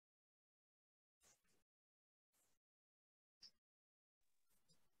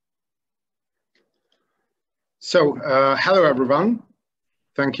Hello everyone.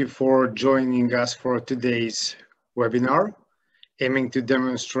 Thank you for joining us for today's webinar, aiming to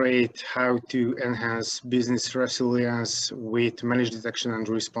demonstrate how to enhance business resilience with managed detection and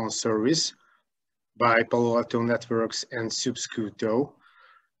response service by Palo Alto Networks and Subscuto.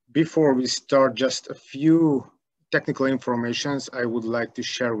 Before we start, just a few technical informations I would like to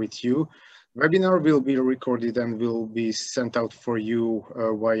share with you. Webinar will be recorded and will be sent out for you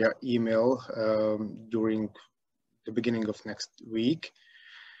via email during the beginning of next week.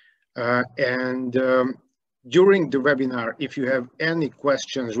 During the webinar, if you have any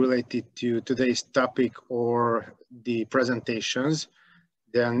questions related to today's topic or the presentations,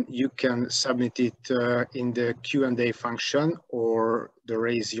 then you can submit it in the Q&A function or the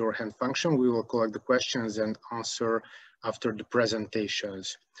raise your hand function. We will collect the questions and answer after the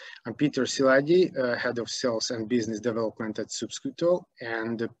presentations. I'm Peter Siladi, Head of Sales and Business Development at Subscuto,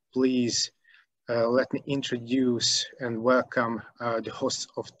 and please let me introduce and welcome the hosts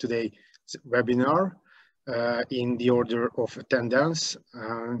of today's webinar in the order of attendance,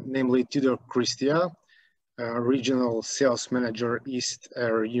 namely Tudor Christia, Regional Sales Manager East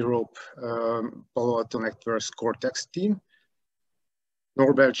Europe, Palo Alto Networks Cortex team,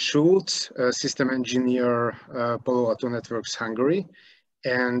 Norbert Schulz, System Engineer, Palo Alto Networks Hungary,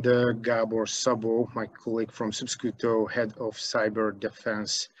 and Gabor Szabó, my colleague from Subscuto, Head of Cyber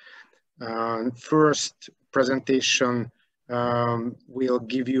Defense. First presentation will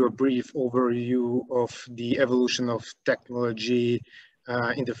give you a brief overview of the evolution of technology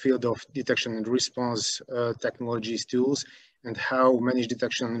in the field of detection and response technologies tools and how managed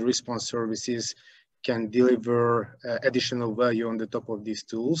detection and response services can deliver additional value on the top of these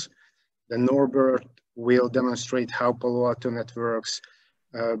tools. Then Norbert will demonstrate how Palo Alto Networks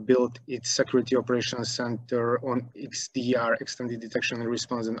built its Security Operations Center on XDR, Extended Detection and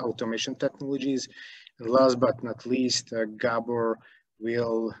Response and Automation technologies. And last but not least, Gabor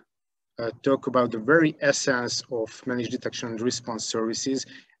will talk about the very essence of managed detection and response services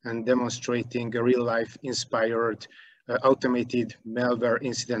and demonstrating a real-life inspired automated malware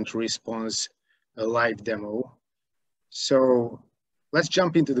incident response live demo. So let's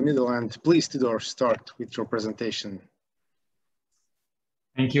jump into the middle, and please, Tudor, start with your presentation.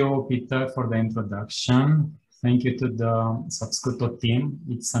 Thank you, Peter, for the introduction. Thank you to the Subscuto team.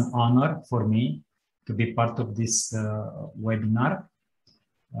 It's an honor for me to be part of this webinar.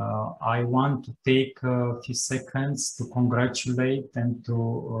 I want to take a few seconds to congratulate and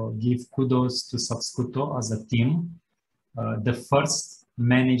to give kudos to Subscuto as a team, the first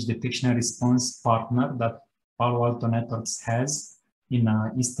managed detection and response partner that Palo Alto Networks has in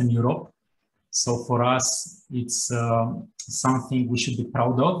Eastern Europe. So for us, it's something we should be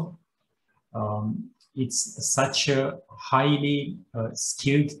proud of. It's such a highly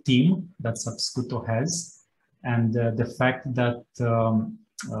skilled team that Subscuto has. And the fact that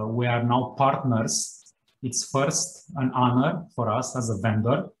we are now partners, it's first an honor for us as a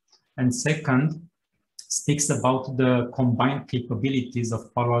vendor. And second, speaks about the combined capabilities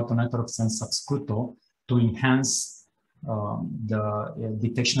of Palo Alto Networks and Subscuto to enhance the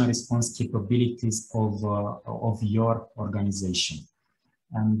detection and response capabilities of your organization.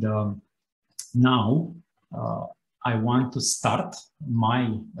 And now I want to start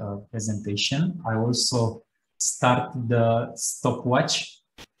my presentation. I also start the stopwatch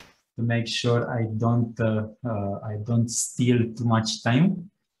to make sure I don't steal too much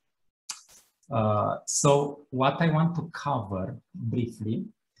time. So what I want to cover briefly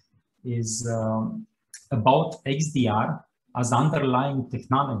is about XDR as underlying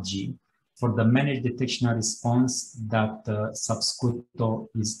technology for the managed detection and response that Subscuto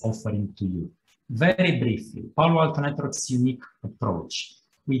is offering to you. Very briefly, Palo Alto Networks' unique approach.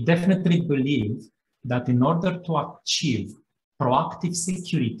 We definitely believe that in order to achieve proactive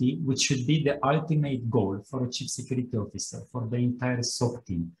security, which should be the ultimate goal for a chief security officer, for the entire SOC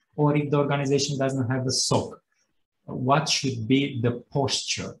team, or if the organization doesn't have a SOC, what should be the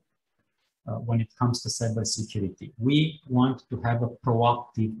posture when it comes to cybersecurity? We want to have a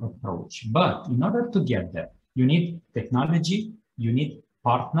proactive approach. But in order to get there, you need technology, you need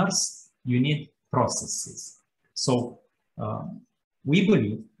partners, you need processes. So we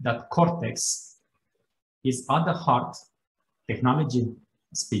believe that Cortex is at the heart, technology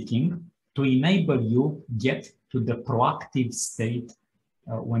speaking, to enable you get to the proactive state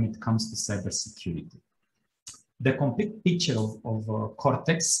when it comes to cybersecurity. The complete picture of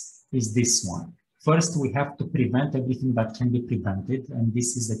Cortex is this one. First, we have to prevent everything that can be prevented, and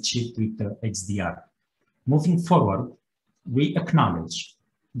this is achieved with XDR. Moving forward, we acknowledge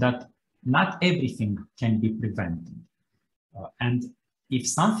that not everything can be prevented. And if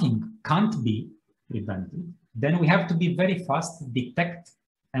something can't be prevented, then we have to be very fast, detect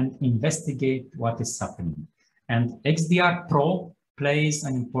and investigate what is happening. And XDR Pro plays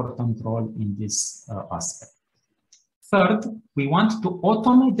an important role in this aspect. Third, we want to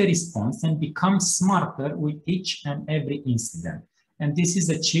automate the response and become smarter with each and every incident. And this is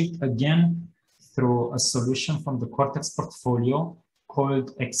achieved again through a solution from the Cortex portfolio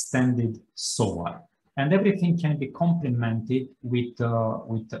called Extended SOAR. And everything can be complemented with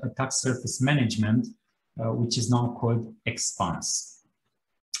attack surface management, which is now called Expanse.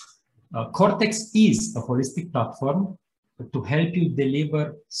 Cortex is a holistic platform to help you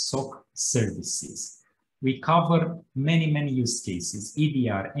deliver SOC services. We cover many use cases: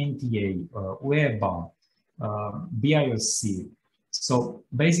 EDR, NTA, WebA, BIOC. So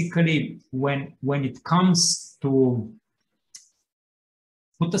basically, when it comes to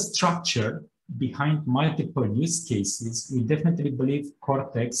put a structure behind multiple use cases, we definitely believe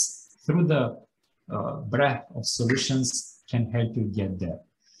Cortex, through the breadth of solutions, can help you get there.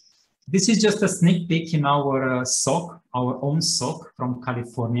 This is just a sneak peek in our SOC, our own SOC from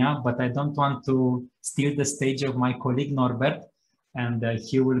California, but I don't want to steal the stage of my colleague Norbert, and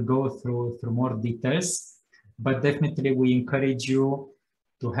he will go through more details. But definitely we encourage you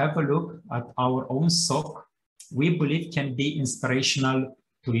to have a look at our own SOC. We believe can be inspirational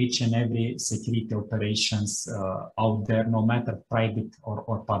to each and every security operations out there, no matter private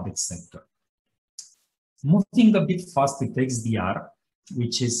or public sector. Moving a bit fast with XDR,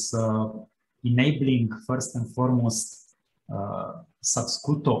 which is enabling first and foremost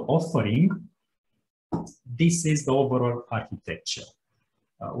Subscuto offering. This is the overall architecture.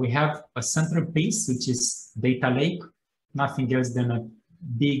 We have a central piece, which is data lake, nothing else than a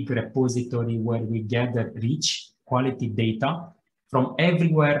big repository where we gather rich quality data from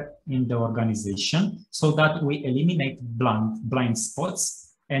everywhere in the organization so that we eliminate blind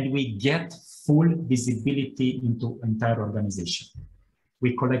spots and we get full visibility into entire organization.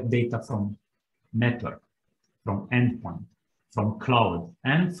 We collect data from network, from endpoint, from cloud,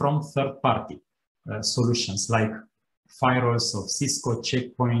 and from third-party solutions like firewalls of Cisco,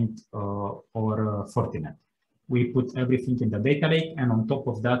 Checkpoint, or Fortinet. We put everything in the data lake, and on top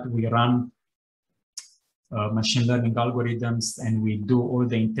of that, we run machine learning algorithms, and we do all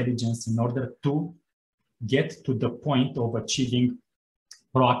the intelligence in order to get to the point of achieving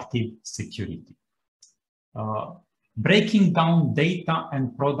proactive security. Breaking down data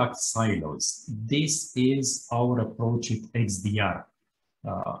and product silos. This is our approach with XDR.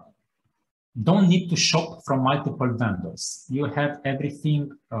 Don't need to shop from multiple vendors. You have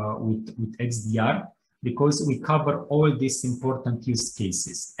everything with XDR because we cover all these important use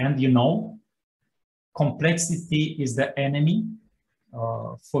cases. And you know, complexity is the enemy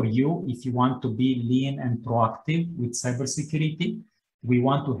for you if you want to be lean and proactive with cybersecurity. We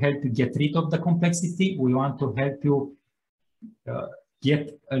want to help you get rid of the complexity. We want to help you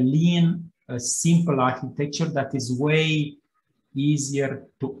get a lean, simple architecture that is way easier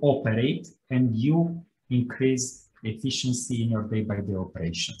to operate, and you increase efficiency in your day-by-day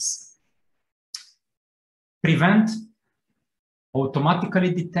operations. Prevent,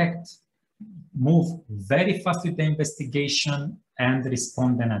 automatically detect, move very fast with the investigation, and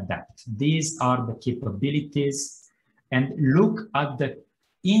respond and adapt. These are the capabilities. And look at the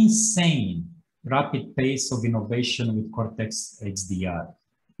insane rapid pace of innovation with Cortex XDR.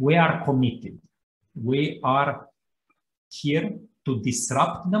 We are committed. We are here to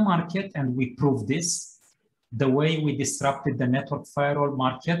disrupt the market, and we prove this the way we disrupted the network firewall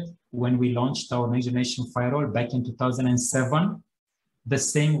market when we launched our next generation firewall back in 2007, the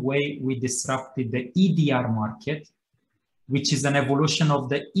same way we disrupted the EDR market, which is an evolution of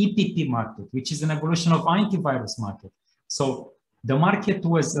the EPP market, which is an evolution of antivirus market. So the market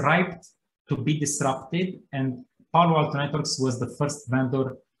was ripe to be disrupted, and Palo Alto Networks was the first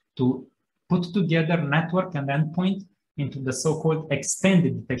vendor to put together network and endpoint into the so-called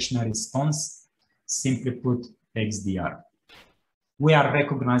extended detection and response, simply put, XDR. We are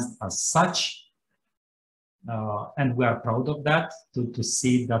recognized as such, and we are proud of that, to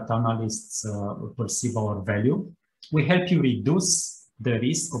see that analysts perceive our value. We help you reduce the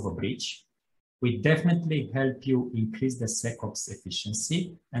risk of a breach. We definitely help you increase the SecOps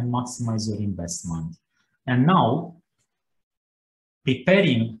efficiency and maximize your investment. And now,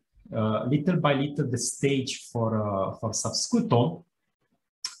 preparing little by little the stage for Subscuto,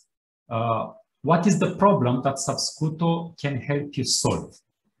 what is the problem that Subscuto can help you solve?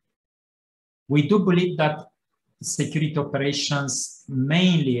 We do believe that security operations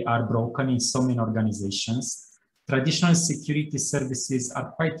mainly are broken in so many organizations. Traditional security services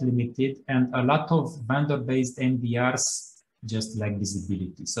are quite limited, and a lot of vendor-based NDRs just lack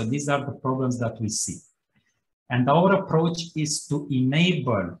visibility. So these are the problems that we see. And our approach is to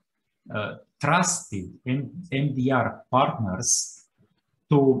enable trusted MDR partners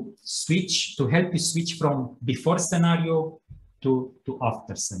to help you switch from before scenario to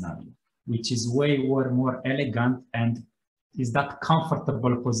after scenario, which is way more elegant and is that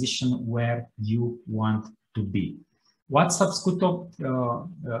comfortable position where you want to be. What Subscuto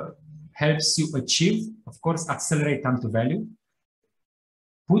helps you achieve, of course, accelerate time to value,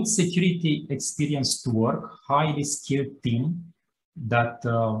 put security experience to work, highly skilled team that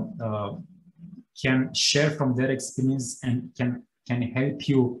can share from their experience and can help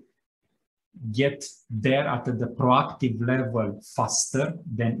you get there at the proactive level faster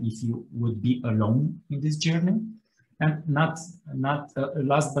than if you would be alone in this journey. And last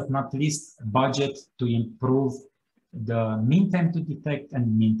but not least, budget to improve the mean time to detect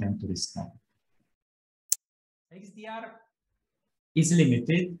and mean time to respond. XDR is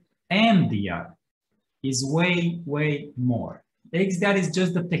limited, MDR is way more. XDR is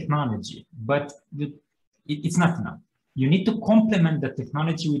just the technology, but it's not enough. You need to complement the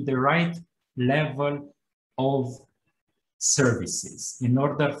technology with the right level of services in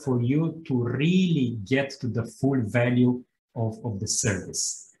order for you to really get to the full value of the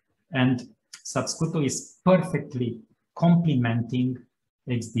service. And Subscuto is perfectly complementing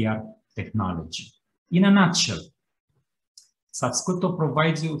XDR technology. In a nutshell, Subscuto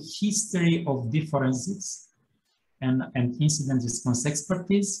provides you history of differences and incident response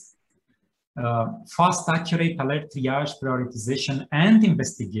expertise, fast, accurate alert triage, prioritization, and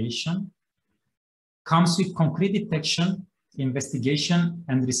investigation, comes with concrete detection, investigation,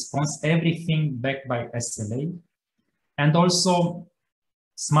 and response, everything backed by SLA, and also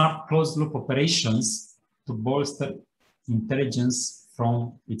smart closed-loop operations to bolster intelligence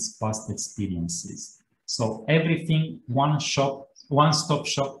from its past experiences. So everything one-stop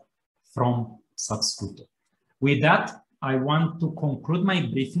shop from Subscuto. With that, I want to conclude my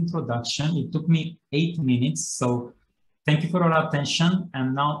brief introduction. It took me 8 minutes, so thank you for your attention.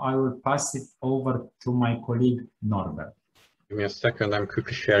 And now I will pass it over to my colleague, Norbert. Give me a second, I'm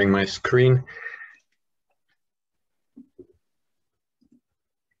quickly sharing my screen.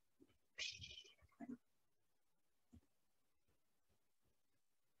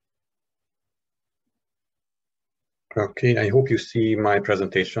 Okay, I hope you see my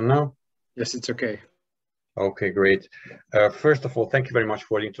presentation now. Yes, it's okay. Okay, great. First of all, thank you very much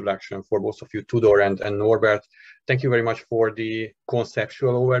for the introduction for both of you, Tudor and Norbert. Thank you very much for the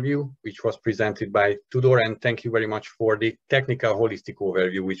conceptual overview, which was presented by Tudor, and thank you very much for the technical holistic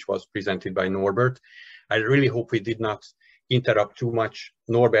overview, which was presented by Norbert. I really hope we did not interrupt too much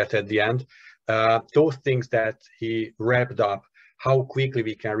Norbert at the end. Those things that he wrapped up, how quickly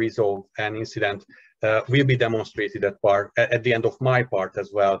we can resolve an incident, will be demonstrated at the end of my part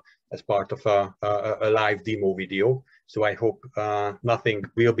as well, as part of a live demo video. So I hope nothing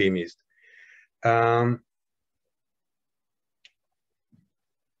will be missed. I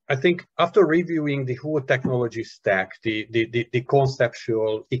think after reviewing the whole technology stack, the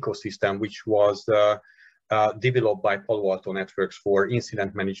conceptual ecosystem, which was developed by Palo Alto Networks for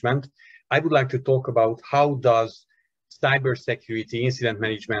incident management, I would like to talk about how does cybersecurity incident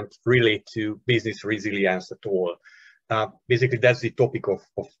management relate to business resilience at all. Basically, that's the topic of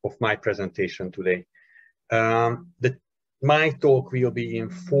my presentation today. My talk will be in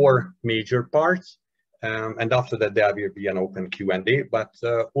 4 major parts, and after that there will be an open Q&A. But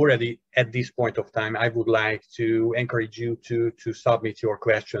already at this point of time, I would like to encourage you to submit your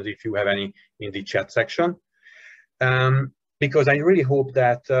questions if you have any in the chat section. Because I really hope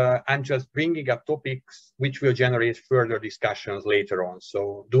that I'm just bringing up topics which will generate further discussions later on.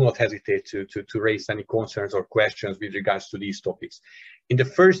 So do not hesitate to raise any concerns or questions with regards to these topics. In the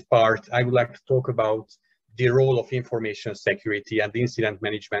first part, I would like to talk about the role of information security and incident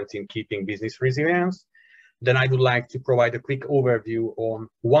management in keeping business resilience. Then I would like to provide a quick overview on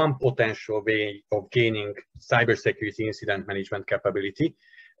one potential way of gaining cybersecurity incident management capability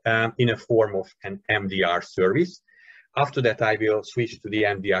in a form of an MDR service. After that, I will switch to the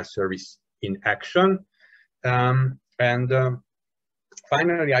MDR service in action. Finally,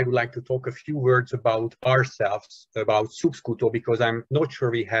 I would like to talk a few words about ourselves, about Subscuto, because I'm not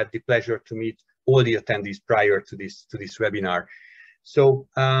sure we had the pleasure to meet all the attendees prior to this webinar. So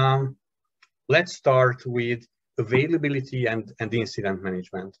let's start with availability and incident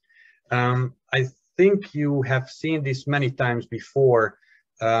management. I think you have seen this many times before,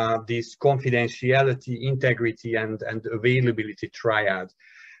 this confidentiality, integrity, and availability triad.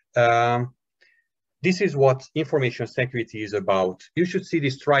 This is what information security is about. You should see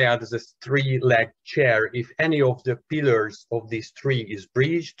this triad as a 3-legged chair. If any of the pillars of this tree is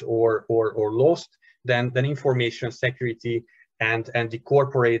breached or lost, then information security and the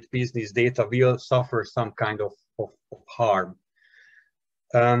corporate business data will suffer some kind of harm.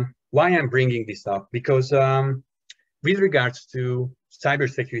 Why I'm bringing this up? Because with regards to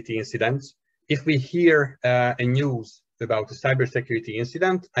cybersecurity incidents, if we hear a news about a cybersecurity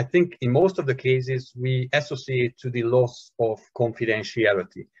incident, I think in most of the cases we associate to the loss of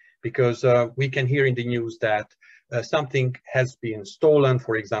confidentiality, because we can hear in the news that something has been stolen,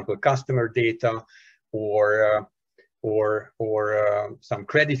 for example, customer data or some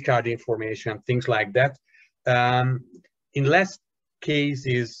credit card information, things like that. In less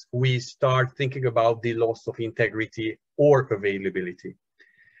cases, we start thinking about the loss of integrity or availability.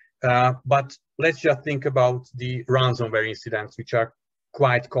 But let's just think about the ransomware incidents, which are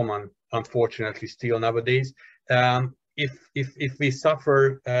quite common, unfortunately, still nowadays. If we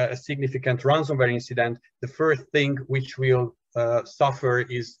suffer a significant ransomware incident, the first thing which will suffer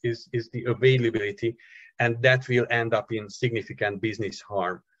is the availability, and that will end up in significant business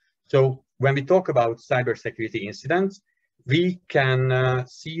harm. So when we talk about cybersecurity incidents, we can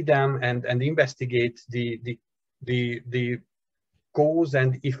see them and investigate the cause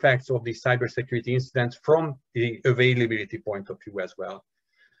and effects of the cybersecurity incidents from the availability point of view as well.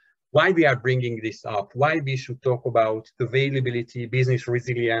 Why we are bringing this up, why we should talk about availability, business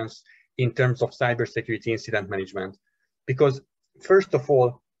resilience in terms of cybersecurity incident management. Because first of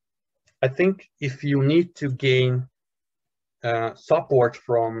all, I think if you need to gain support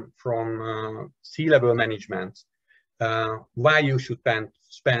from C-level management, why you should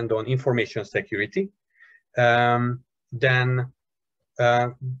spend on information security, then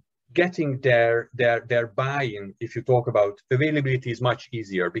getting their buy-in, if you talk about availability, is much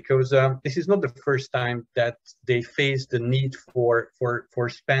easier, because this is not the first time that they face the need for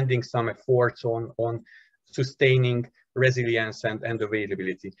spending some efforts on sustaining resilience and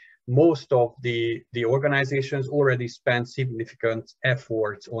availability. Most of the organizations already spend significant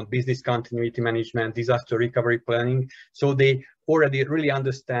efforts on business continuity management, disaster recovery planning, so they already really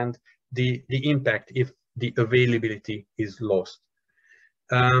understand the impact if the availability is lost.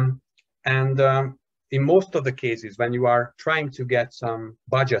 In most of the cases, when you are trying to get some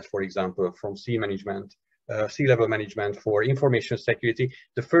budget, for example, from C-level management for information security,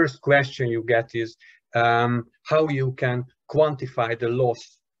 the first question you get is how you can quantify the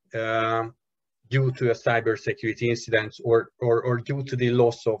loss due to a cybersecurity incident or due to the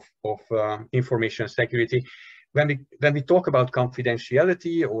loss of information security. When we talk about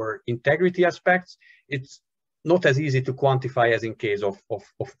confidentiality or integrity aspects, it's not as easy to quantify as in case of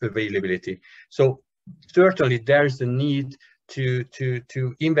availability. So certainly there's a need to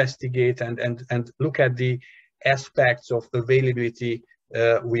investigate and look at the aspects of availability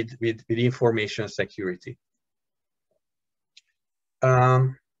with information security.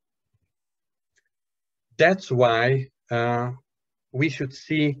 That's why we should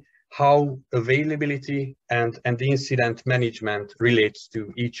see how availability and incident management relates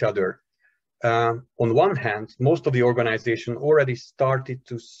to each other. On one hand, most of the organization already started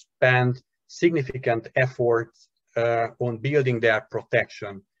to spend significant efforts on building their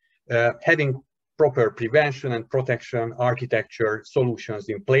protection, having proper prevention and protection architecture solutions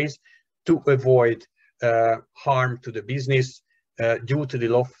in place to avoid harm to the business due to the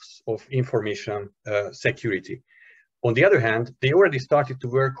loss of information security. On the other hand, they already started to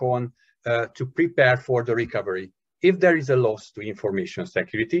work on to prepare for the recovery. If there is a loss to information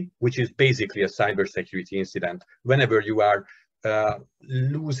security, which is basically a cybersecurity incident, whenever you are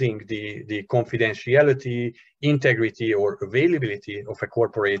losing the confidentiality, integrity, or availability of a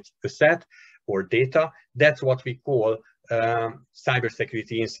corporate asset or data, that's what we call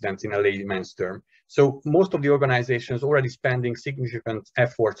cybersecurity incidents in a layman's term. So most of the organizations already spending significant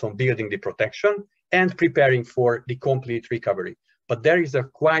efforts on building the protection and preparing for the complete recovery. But there is a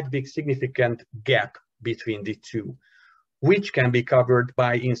quite big significant gap between the two, which can be covered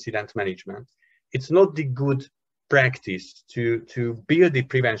by incident management. It's not the good practice to build the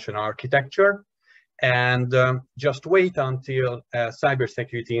prevention architecture and just wait until a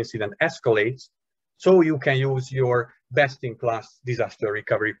cybersecurity incident escalates, so you can use your best-in-class disaster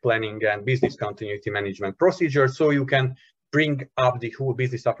recovery planning and business continuity management procedures, so you can bring up the whole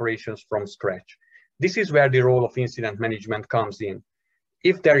business operations from scratch. This is where the role of incident management comes in.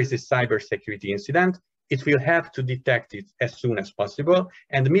 If there is a cybersecurity incident, it will have to detect it as soon as possible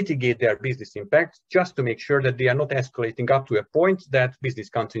and mitigate their business impact, just to make sure that they are not escalating up to a point that business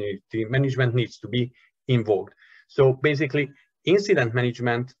continuity management needs to be invoked. So basically, incident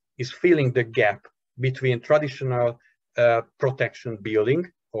management is filling the gap between traditional protection building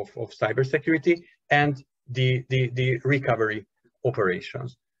of cybersecurity and the recovery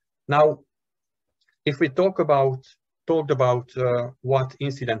operations. Now, If we talked about what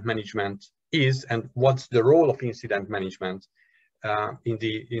incident management is and what's the role of incident management in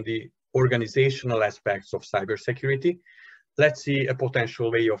the organizational aspects of cybersecurity, let's see a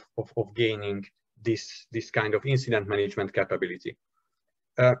potential way of gaining this kind of incident management capability.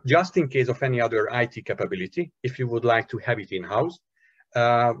 Just in case of any other IT capability, if you would like to have it in-house,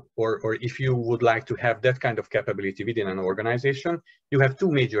 or if you would like to have that kind of capability within an organization, you have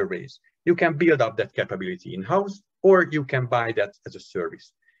two major ways. You can build up that capability in-house, or you can buy that as a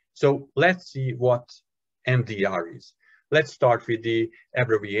service. So let's see what MDR is. Let's start with the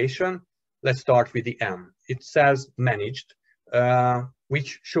abbreviation. Let's start with the M. It says managed,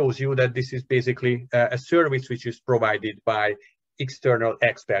 which shows you that this is basically a service which is provided by external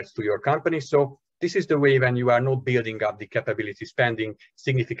experts to your company. So this is the way when you are not building up the capability, spending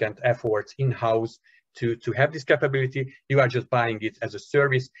significant efforts in-house to have this capability, you are just buying it as a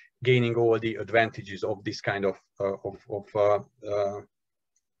service, gaining all the advantages of this kind of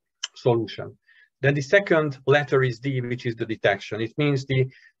solution. Then the second letter is D, which is the detection. It means the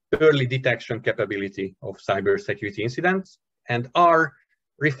early detection capability of cybersecurity incidents, and R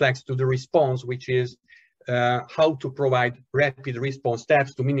reflects to the response, which is how to provide rapid response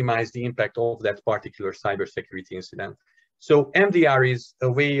steps to minimize the impact of that particular cybersecurity incident. So MDR is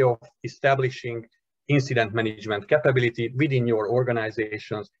a way of establishing incident management capability within your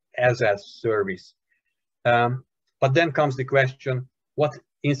organizations as a service. But then comes the question, what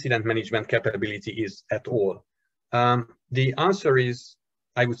incident management capability is at all? The answer is,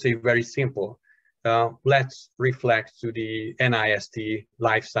 I would say, very simple. Let's reflect to the NIST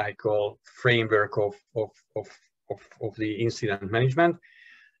lifecycle framework of the incident management.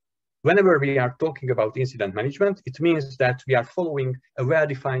 Whenever we are talking about incident management, it means that we are following a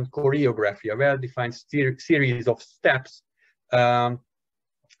well-defined choreography, a well-defined series of steps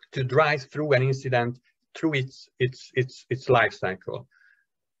to drive through an incident through its life cycle.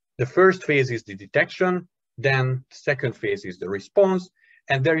 The first phase is the detection, then the second phase is the response,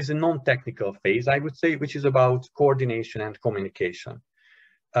 and there is a non-technical phase, I would say, which is about coordination and communication.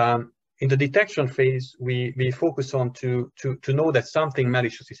 In the detection phase, we focus on to know that something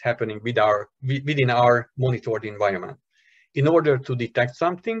malicious is happening within our monitored environment. In order to detect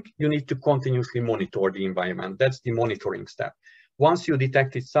something, you need to continuously monitor the environment. That's the monitoring step. Once you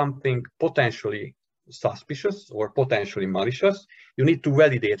detected something potentially suspicious or potentially malicious, you need to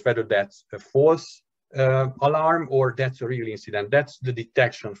validate whether that's a false alarm or that's a real incident. That's the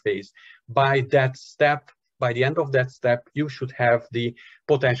detection phase. By that step, by the end of that step, you should have the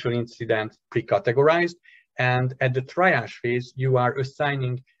potential incident pre-categorized. And at the triage phase, you are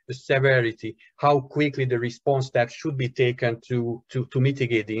assigning the severity, how quickly the response steps should be taken to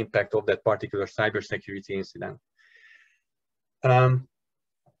mitigate the impact of that particular cybersecurity incident.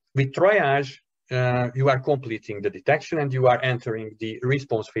 With triage, you are completing the detection and you are entering the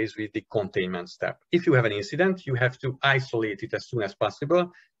response phase with the containment step. If you have an incident, you have to isolate it as soon as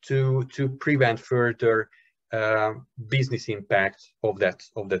possible to prevent further business impact of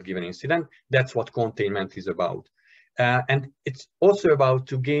that given incident. That's what containment is about. And it's also about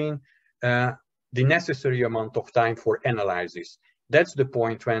to gain the necessary amount of time for analysis. That's the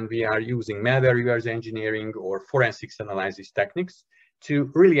point when we are using malware reverse engineering or forensics analysis techniques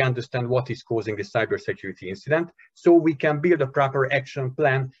to really understand what is causing the cybersecurity incident, so we can build a proper action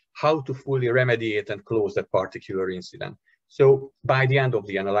plan how to fully remediate and close that particular incident. So by the end of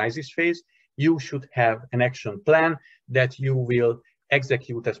the analysis phase, you should have an action plan that you will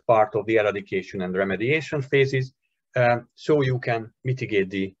execute as part of the eradication and remediation phases, so you can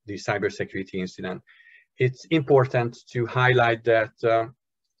mitigate the cybersecurity incident. It's important to highlight that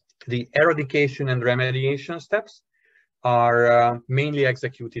the eradication and remediation steps are mainly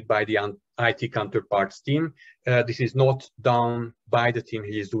executed by the IT counterparts team. This is not done by the team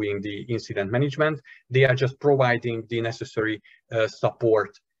who is doing the incident management. They are just providing the necessary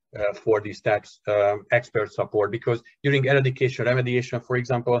support for these steps, expert support, because during eradication remediation, for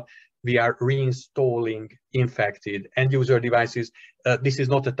example, we are reinstalling infected end user devices. This is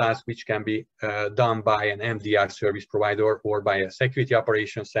not a task which can be done by an MDR service provider or by a security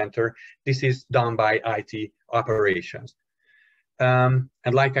operations center. This is done by IT operations. And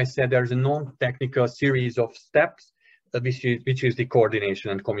like I said, there's a non-technical series of steps, which is the coordination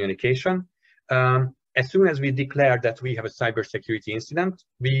and communication. As soon as we declare that we have a cybersecurity incident,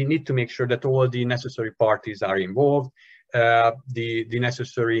 we need to make sure that all the necessary parties are involved, the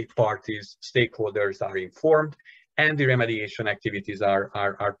necessary parties, stakeholders are informed, and the remediation activities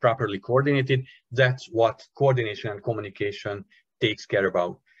are properly coordinated. That's what coordination and communication takes care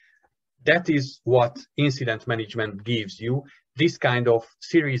about. That is what incident management gives you. this kind of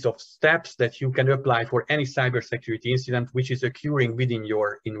series of steps that you can apply for any cybersecurity incident which is occurring within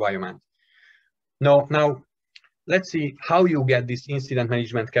your environment. Now, let's see how you get this incident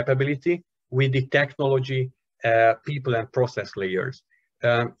management capability with the technology, people and process layers.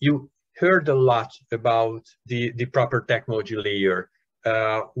 You heard a lot about the proper technology layer,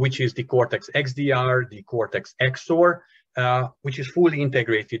 which is the Cortex XDR, the Cortex XOR, which is fully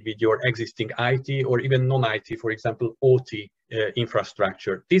integrated with your existing IT or even non-IT, for example, OT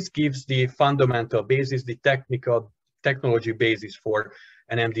infrastructure. This gives the fundamental basis, the technology basis for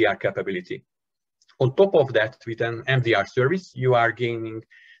an MDR capability. On top of that, with an MDR service, you are gaining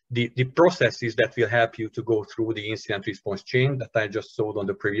the processes that will help you to go through the incident response chain that I just showed on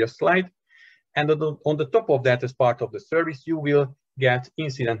the previous slide. And on the top of that, as part of the service, you will get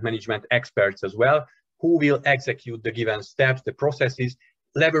incident management experts as well, who will execute the given steps, the processes,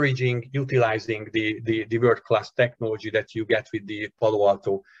 leveraging, utilizing the world-class technology that you get with the Palo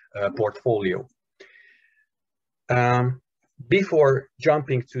Alto portfolio. Before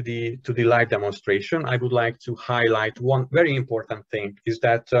jumping to the live demonstration, I would like to highlight one very important thing, is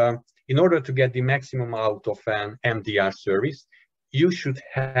that in order to get the maximum out of an MDR service, you should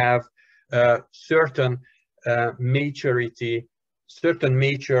have certain maturity, certain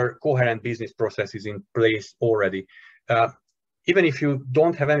mature coherent business processes in place already. Even if you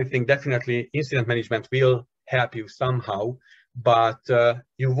don't have anything, definitely incident management will help you somehow, but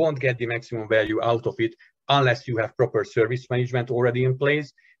you won't get the maximum value out of it unless you have proper service management already in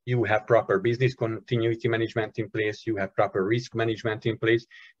place, you have proper business continuity management in place, you have proper risk management in place,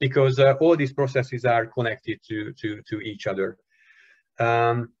 because all these processes are connected to each other.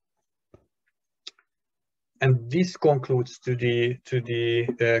 And this concludes to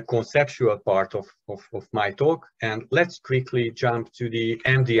the conceptual part of my talk. And let's quickly jump to the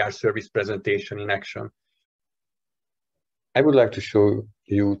MDR service presentation in action. I would like to show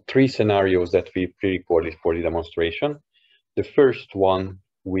you 3 scenarios that we pre-recorded for the demonstration. The first one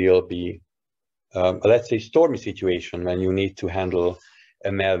will be, let's say, stormy situation when you need to handle a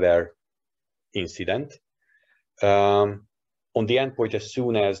malware incident. On the endpoint, as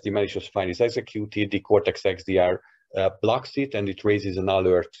soon as the malicious file is executed, the Cortex XDR blocks it and it raises an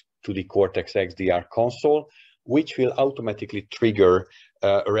alert to the Cortex XDR console, which will automatically trigger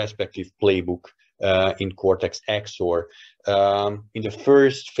a respective playbook in Cortex XOR. In the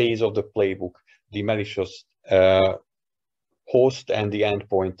first phase of the playbook, the malicious host and the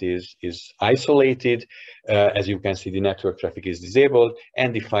endpoint is isolated. As you can see, the network traffic is disabled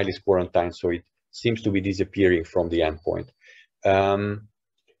and the file is quarantined, so it seems to be disappearing from the endpoint.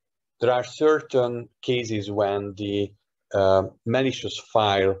 There are certain cases when the malicious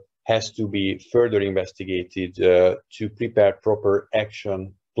file has to be further investigated to prepare proper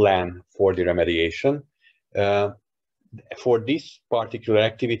action plan for the remediation. For this particular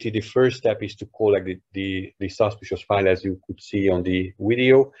activity, the first step is to collect the suspicious file, as you could see on the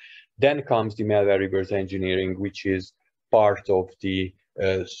video. Then comes the malware reverse engineering, which is part of the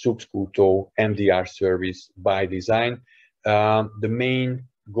Subscuto MDR service by design. The main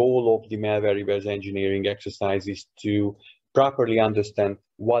goal of the malware reverse engineering exercise is to properly understand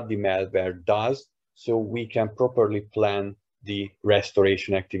what the malware does, so we can properly plan the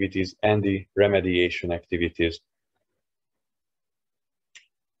restoration activities and the remediation activities.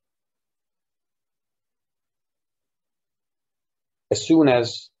 As soon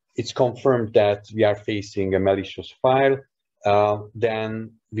as it's confirmed that we are facing a malicious file,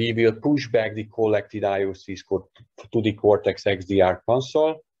 then we will push back the collected IOCs to the Cortex XDR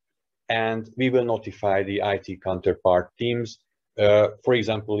console, and we will notify the IT counterpart teams, for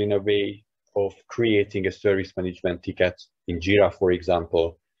example, in a way of creating a service management ticket in Jira, for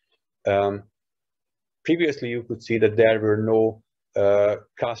example. Previously, you could see that there were no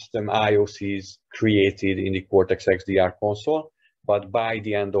custom IOCs created in the Cortex XDR console, but by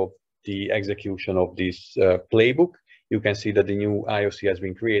the end of the execution of this playbook, you can see that the new IOC has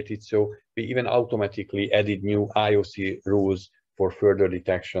been created. So we even automatically added new IOC rules for further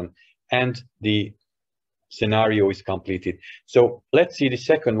detection, and the scenario is completed. So let's see the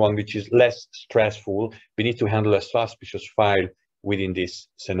second one, which is less stressful. We need to handle a suspicious file within this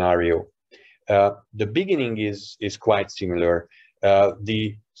scenario. The beginning is quite similar.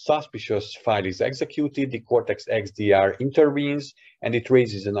 The suspicious file is executed, the Cortex XDR intervenes, and it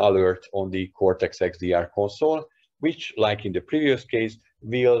raises an alert on the Cortex XDR console, which, like in the previous case,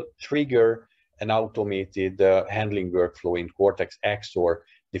 will trigger an automated handling workflow in Cortex XOR.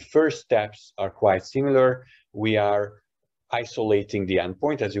 The first steps are quite similar. We are isolating the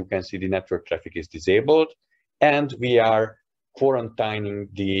endpoint. As you can see, the network traffic is disabled, and we are quarantining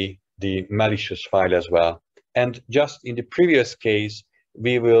the malicious file as well. And just in the previous case,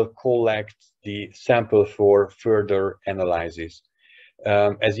 we will collect the sample for further analysis.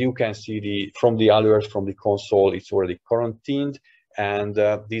 As you can see from the alert from the console, it's already quarantined, and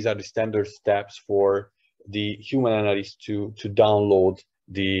these are the standard steps for the human analyst to download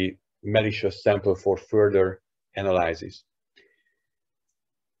the malicious sample for further analysis.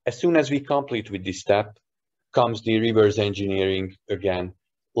 As soon as we complete with this step, comes the reverse engineering again.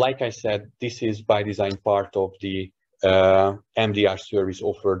 Like I said, this is by design part of the MDR service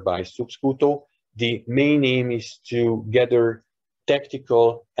offered by Subscuto. The main aim is to gather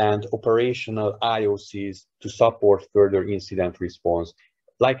tactical and operational IOCs to support further incident response.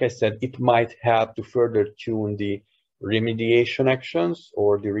 Like I said, it might help to further tune the remediation actions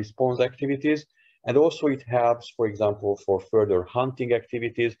or the response activities. And also it helps, for example, for further hunting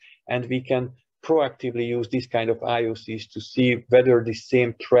activities. And we can proactively use this kind of IOCs to see whether the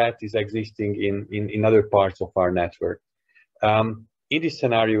same threat is existing in other parts of our network. In this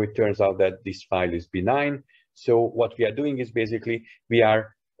scenario, it turns out that this file is benign. So what we are doing is basically we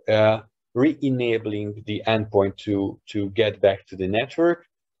are re-enabling the endpoint to get back to the network,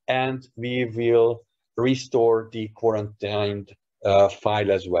 and we will restore the quarantined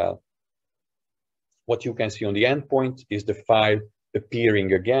file as well. What you can see on the endpoint is the file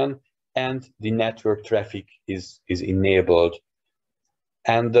appearing again, and the network traffic is enabled.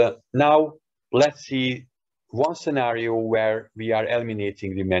 And now let's see one scenario where we are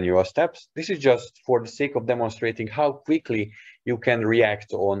eliminating the manual steps. This is just for the sake of demonstrating how quickly you can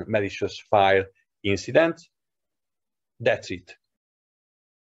react on malicious file incidents. That's it.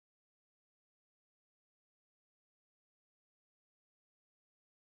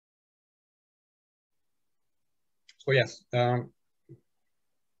 So yes,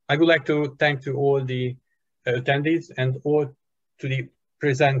 I would like to thank to all the attendees and all to the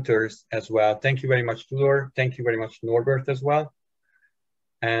presenters as well. Thank you very much, Tudor. Thank you very much, Norbert, as well.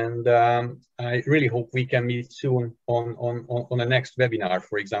 And I really hope we can meet soon on the next webinar,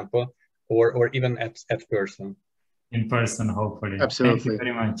 for example, or even at person. In person, hopefully. Absolutely. Thank you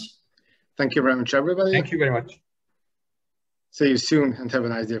very much. Thank you very much, everybody. Thank you very much. See you soon and have a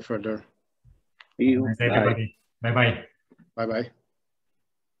nice day further. See you. Nice day, everybody. Bye-bye. Bye-bye.